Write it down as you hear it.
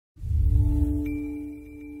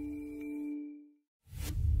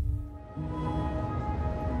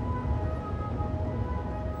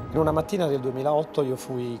One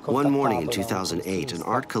morning in 2008, an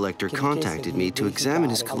art collector contacted me to examine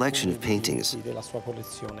his collection of paintings.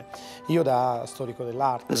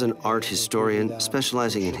 As an art historian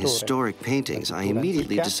specializing in historic paintings, I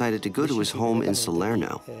immediately decided to go to his home in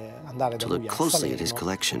Salerno to look closely at his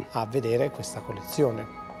collection.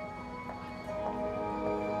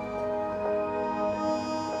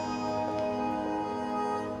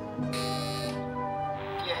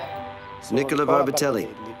 Nicola Barbatelli.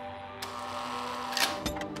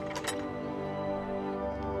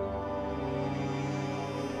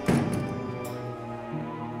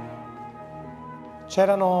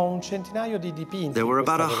 There were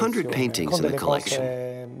about 100 paintings in the collection.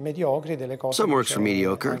 Some works were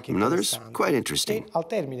mediocre, and others quite interesting.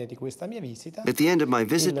 At the end of my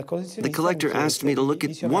visit, the collector asked me to look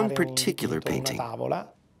at one particular painting.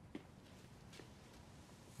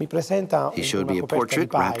 He showed me a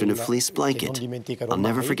portrait wrapped in a fleece blanket. I'll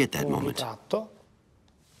never forget that moment.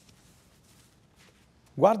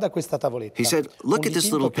 He said, "Look at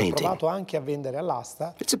this little painting.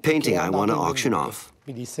 It's a painting I want to auction off.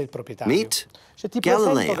 Meet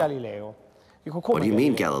Galileo." "What do you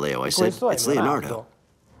mean, Galileo?" I said. "It's Leonardo."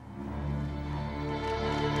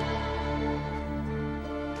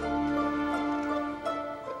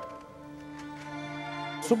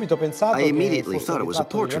 I immediately thought it was a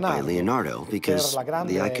portrait by Leonardo because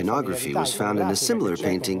the iconography was found in a similar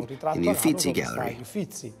painting in the Uffizi Gallery.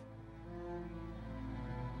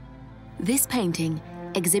 This painting,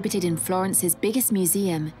 exhibited in Florence's biggest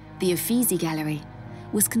museum, the Uffizi Gallery,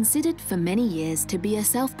 was considered for many years to be a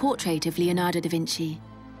self-portrait of Leonardo da Vinci.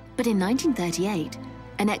 But in 1938,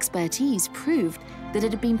 an expertise proved that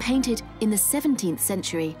it had been painted in the 17th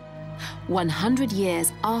century, 100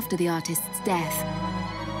 years after the artist's death.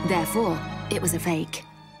 Therefore, it was a fake.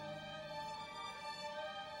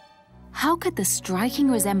 How could the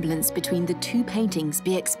striking resemblance between the two paintings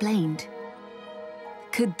be explained?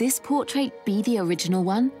 Could this portrait be the original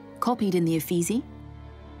one, copied in the Uffizi?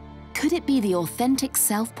 Could it be the authentic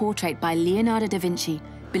self-portrait by Leonardo da Vinci,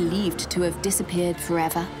 believed to have disappeared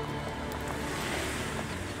forever?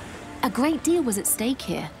 A great deal was at stake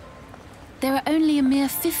here. There are only a mere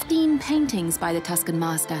 15 paintings by the Tuscan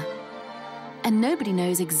master, and nobody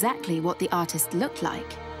knows exactly what the artist looked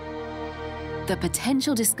like. The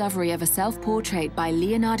potential discovery of a self-portrait by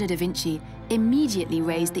Leonardo da Vinci immediately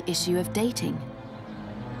raised the issue of dating.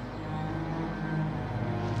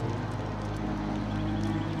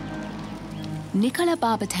 Nicola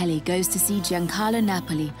Barbatelli goes to see Giancarlo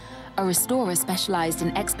Napoli, a restorer specialized in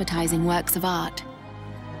expertizing works of art.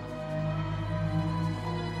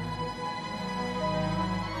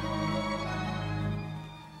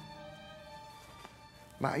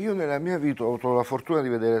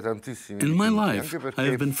 In my life, I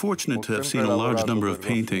have been fortunate to have seen a large number of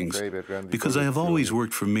paintings because I have always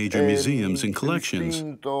worked for major museums and collections.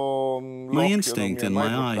 My instinct and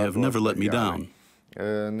my eye have never let me down.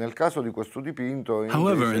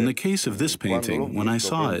 However, in the case of this painting, when I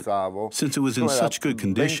saw it, since it was in such good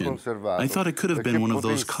condition, I thought it could have been one of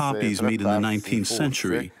those copies made in the 19th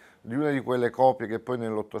century.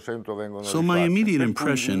 So my immediate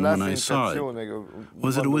impression when I saw it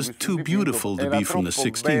was that it was too beautiful to be from the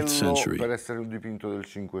 16th century.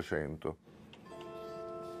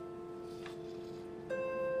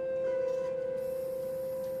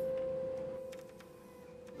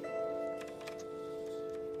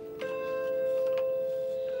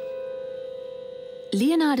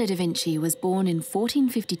 Leonardo da Vinci was born in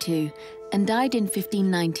 1452 and died in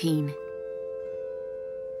 1519.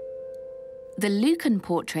 The Lucan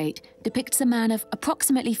portrait depicts a man of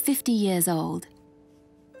approximately 50 years old.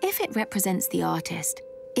 If it represents the artist,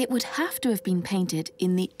 it would have to have been painted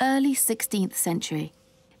in the early 16th century,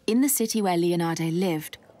 in the city where Leonardo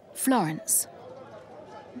lived, Florence.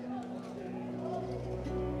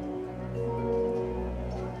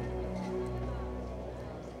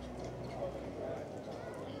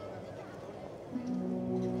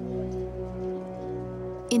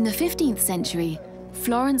 In the 15th century,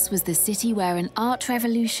 Florence was the city where an art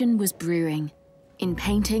revolution was brewing, in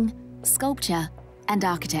painting, sculpture, and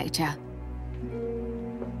architecture.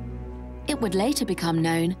 It would later become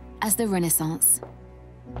known as the Renaissance.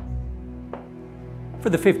 For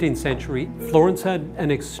the 15th century, Florence had an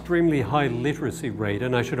extremely high literacy rate,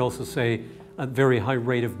 and I should also say a very high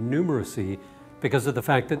rate of numeracy, because of the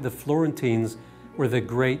fact that the Florentines were the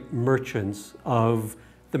great merchants of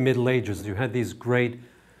the Middle Ages. You had these great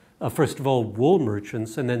first of all, wool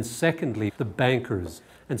merchants, and then secondly, the bankers.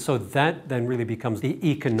 And so that then really becomes the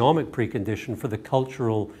economic precondition for the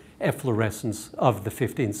cultural efflorescence of the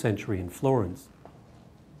 15th century in Florence.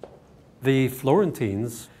 The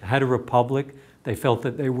Florentines had a republic. They felt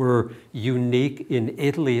that they were unique in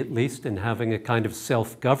Italy, at least, in having a kind of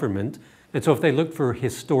self-government. And so if they looked for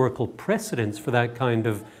historical precedents for that kind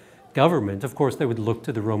of government, of course, they would look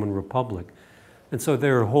to the Roman Republic. And so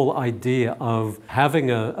their whole idea of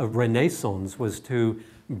having a renaissance was to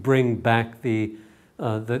bring back the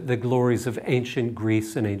glories of ancient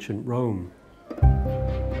Greece and ancient Rome.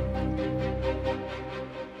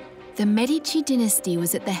 The Medici dynasty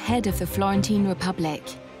was at the head of the Florentine Republic.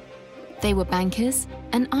 They were bankers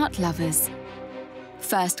and art lovers.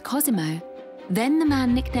 First Cosimo, then the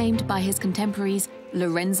man nicknamed by his contemporaries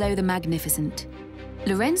Lorenzo the Magnificent.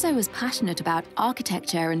 Lorenzo was passionate about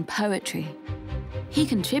architecture and poetry. He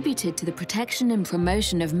contributed to the protection and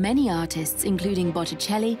promotion of many artists, including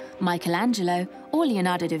Botticelli, Michelangelo, or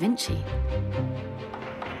Leonardo da Vinci.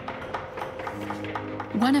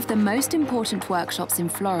 One of the most important workshops in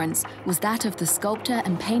Florence was that of the sculptor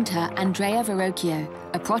and painter Andrea Verrocchio,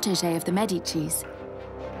 a protégé of the Medicis.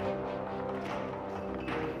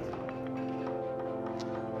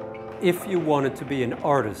 If you wanted to be an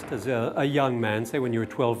artist as a young man, say when you were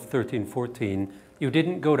 12, 13, 14, you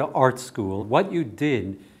didn't go to art school. What you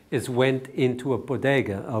did is went into a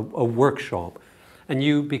bodega, a workshop, and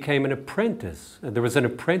you became an apprentice. There was an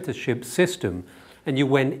apprenticeship system, and you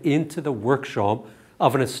went into the workshop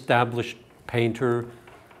of an established painter,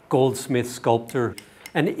 goldsmith, sculptor.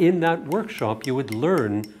 And in that workshop, you would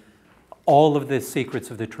learn all of the secrets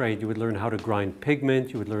of the trade. You would learn how to grind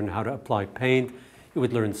pigment, you would learn how to apply paint, you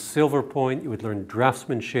would learn silver point, you would learn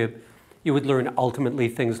draftsmanship, you would learn ultimately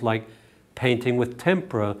things like painting with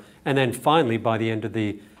tempera, and then finally, by the end of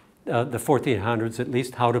the 1400s at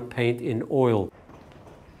least, how to paint in oil.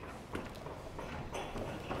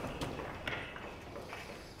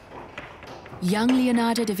 Young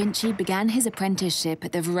Leonardo da Vinci began his apprenticeship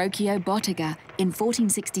at the Verrocchio Bottega in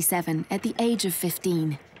 1467 at the age of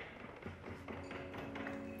 15.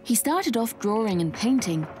 He started off drawing and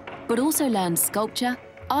painting, but also learned sculpture,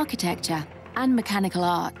 architecture, and mechanical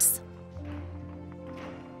arts.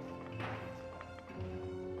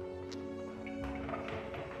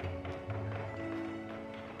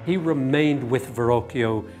 He remained with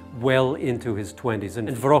Verrocchio well into his 20s, and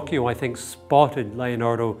Verrocchio, I think, spotted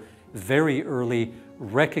Leonardo very early,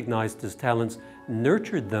 recognized his talents,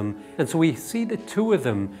 nurtured them, and so we see the two of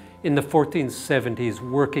them in the 1470s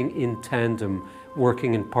working in tandem,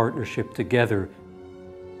 working in partnership together.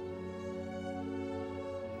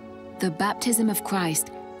 The baptism of Christ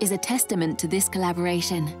is a testament to this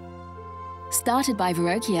collaboration. Started by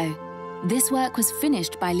Verrocchio, this work was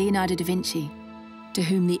finished by Leonardo da Vinci, to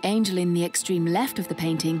whom the angel in the extreme left of the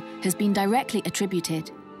painting has been directly attributed.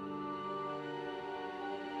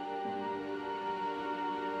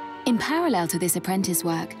 In parallel to this apprentice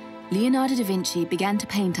work, Leonardo da Vinci began to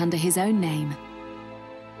paint under his own name.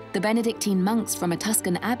 The Benedictine monks from a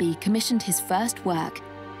Tuscan abbey commissioned his first work,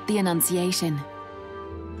 the Annunciation.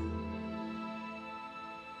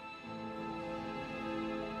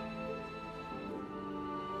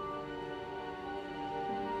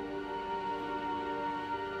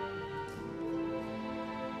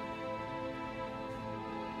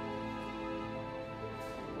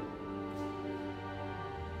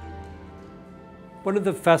 One of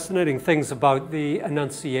the fascinating things about the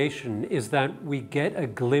Annunciation is that we get a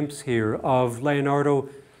glimpse here of Leonardo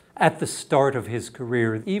at the start of his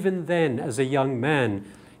career. Even then, as a young man,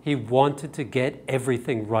 he wanted to get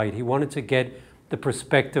everything right. He wanted to get the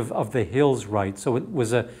perspective of the hills right. So it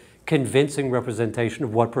was a convincing representation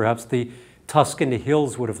of what perhaps the Tuscan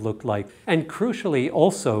hills would have looked like. And crucially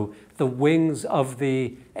also, the wings of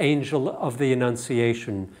the angel of the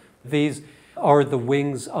Annunciation. These are the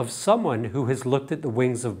wings of someone who has looked at the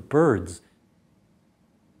wings of birds.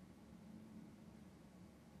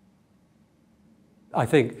 I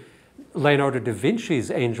think Leonardo da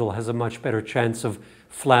Vinci's angel has a much better chance of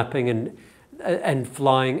flapping and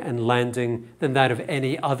flying and landing than that of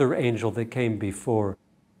any other angel that came before.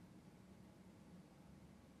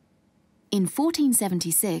 In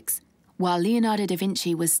 1476, while Leonardo da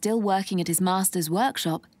Vinci was still working at his master's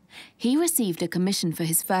workshop, he received a commission for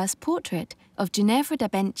his first portrait of Ginevra da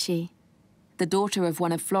Benci, the daughter of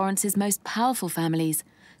one of Florence's most powerful families,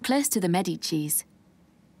 close to the Medicis.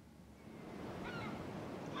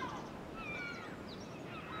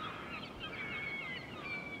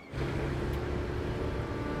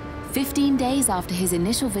 "15 days after his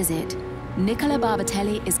initial visit, Nicola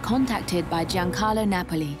Barbatelli is contacted by Giancarlo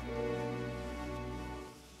Napoli.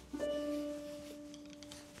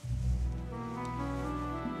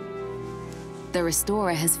 The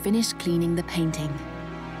restorer has finished cleaning the painting.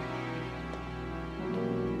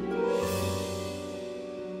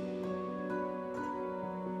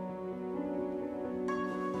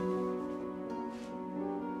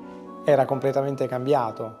 era completamente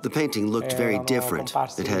cambiato. The painting looked very different.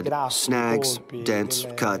 It had snags, dents,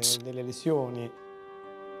 cuts. Delle lesioni.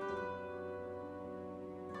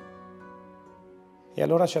 E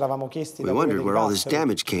allora ci eravamo chiesti We wondered where all this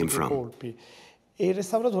damage came from.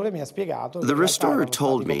 The restorer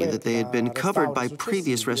told me that they had been covered by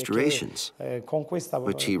previous restorations,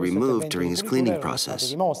 which he removed during his cleaning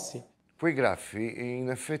process.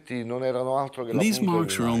 These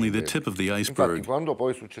marks are only the tip of the iceberg.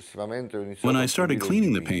 When I started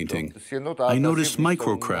cleaning the painting, I noticed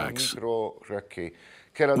micro cracks,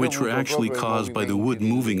 which were actually caused by the wood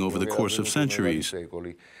moving over the course of centuries.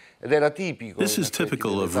 This is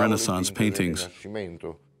typical of Renaissance paintings.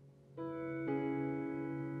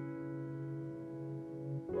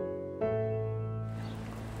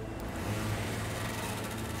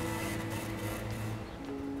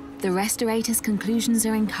 The restorator's conclusions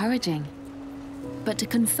are encouraging. But to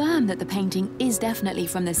confirm that the painting is definitely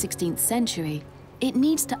from the 16th century, it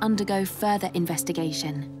needs to undergo further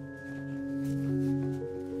investigation.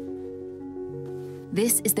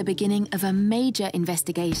 This is the beginning of a major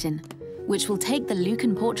investigation, which will take the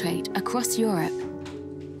Lucan portrait across Europe.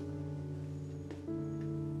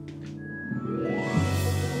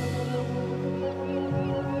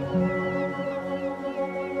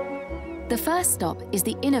 The first stop is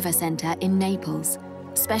the Innova Center in Naples,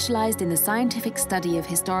 specialized in the scientific study of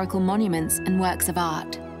historical monuments and works of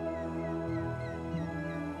art.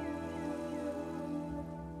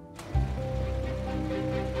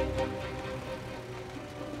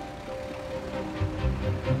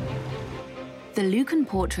 The Lucan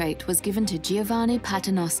portrait was given to Giovanni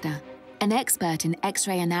Paternoster, an expert in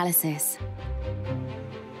X-ray analysis.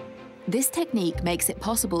 This technique makes it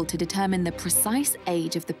possible to determine the precise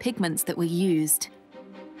age of the pigments that were used.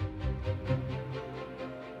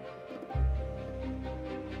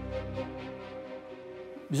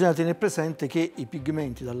 You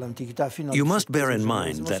must bear in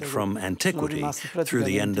mind that from antiquity through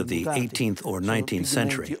the end of the 18th or 19th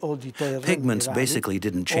century, pigments basically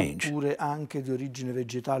didn't change.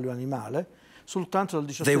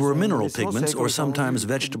 They were mineral pigments or sometimes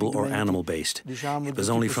vegetable or animal-based. It was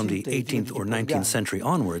only from the 18th or 19th century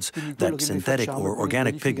onwards that synthetic or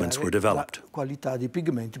organic pigments were developed.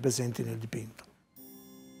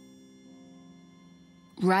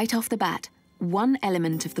 Right off the bat, one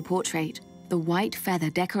element of the portrait, the white feather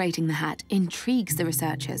decorating the hat, intrigues the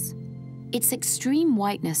researchers. Its extreme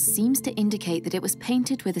whiteness seems to indicate that it was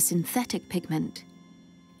painted with a synthetic pigment.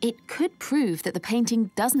 It could prove that the painting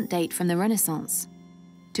doesn't date from the Renaissance.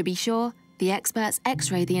 To be sure, the experts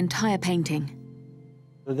X-ray the entire painting.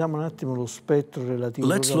 Let's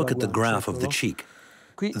look at the graph of the cheek.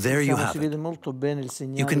 There you have it.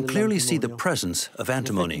 You can clearly see the presence of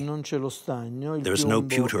antimony. There's no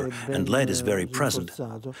pewter, and lead is very present.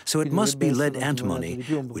 So it must be lead antimony,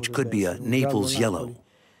 which could be a Naples yellow.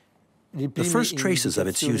 The first traces of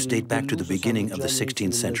its use date back to the beginning of the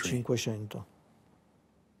 16th century.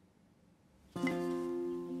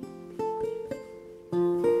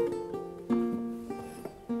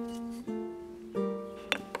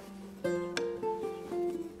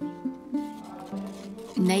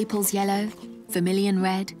 Naples yellow, vermilion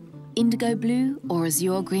red, indigo blue, or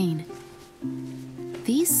azure green.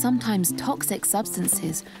 These sometimes toxic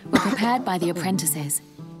substances were prepared by the apprentices.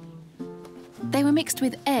 They were mixed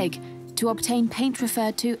with egg to obtain paint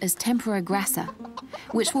referred to as tempera grassa,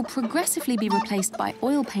 which will progressively be replaced by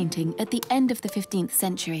oil painting at the end of the 15th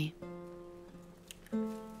century.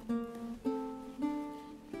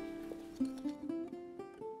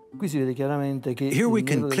 Here we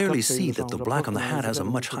can clearly see that the black on the hat has a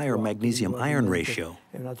much higher magnesium-iron ratio,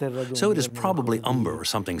 so it is probably umber or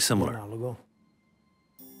something similar.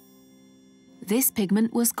 This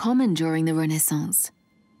pigment was common during the Renaissance.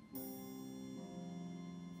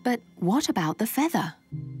 But what about the feather?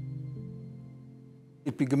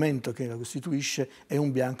 Its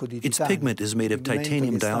pigment is made of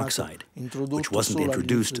titanium dioxide, which wasn't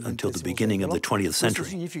introduced until the beginning of the 20th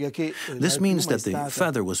century. This means that the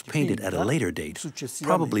feather was painted at a later date,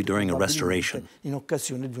 probably during a restoration.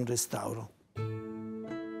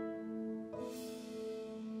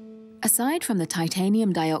 Aside from the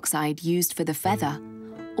titanium dioxide used for the feather,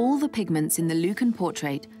 all the pigments in the Lucan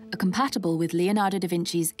portrait are compatible with Leonardo da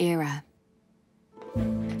Vinci's era.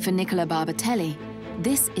 For Nicola Barbatelli,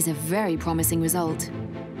 this is a very promising result.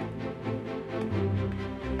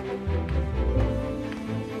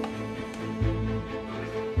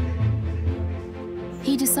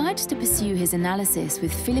 He decides to pursue his analysis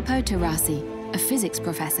with Filippo Terrassi, a physics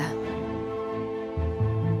professor.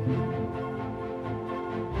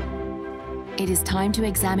 It is time to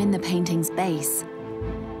examine the painting's base.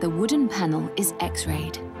 the wooden panel is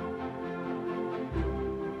X-rayed.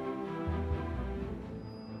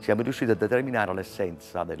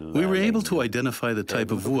 We were able to identify the type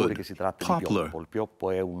of wood, poplar.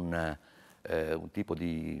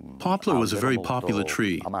 Poplar was a very popular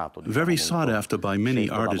tree, very sought after by many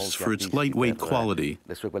artists for its lightweight quality.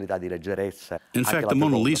 In fact, the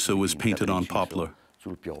Mona Lisa was painted on poplar.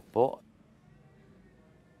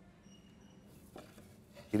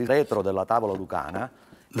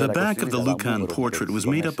 The back of the Lucan portrait was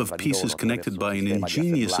made up of pieces connected by an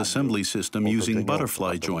ingenious assembly system using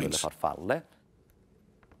butterfly joints.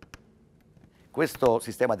 This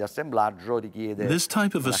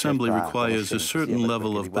type of assembly requires a certain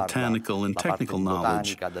level of botanical and technical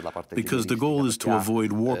knowledge because the goal is to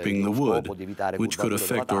avoid warping the wood, which could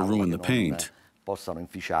affect or ruin the paint.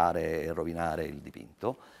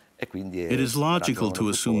 It is logical to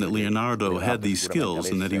assume that Leonardo had these skills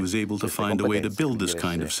and that he was able to find a way to build this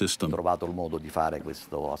kind of system.